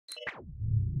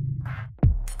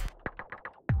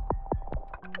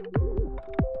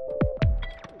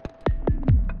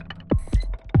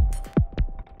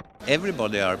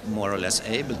Everybody are more or less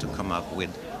able to come up with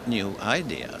new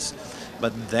ideas,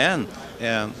 but then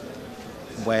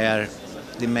where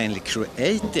they mainly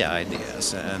create the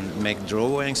ideas and make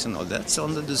drawings and all that's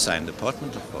on the design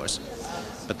department, of course.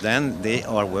 But then they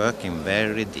are working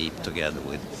very deep together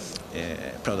with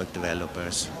product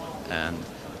developers, and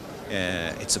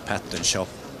it's a pattern shop.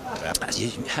 You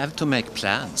have to make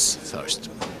plans first.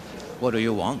 What do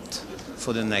you want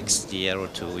for the next year or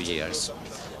 2 years?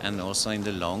 And also in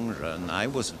the long run, I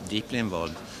was deeply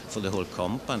involved for the whole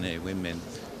company. We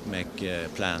make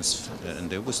plans,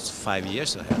 and it was 5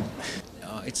 years ahead.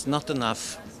 It's not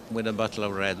enough with a bottle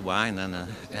of red wine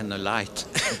and a light.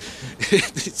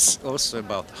 It's also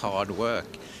about hard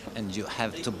work, and you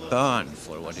have to burn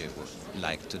for what you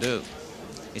like to do.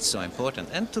 It's so important,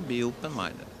 and to be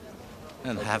open-minded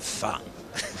and have fun.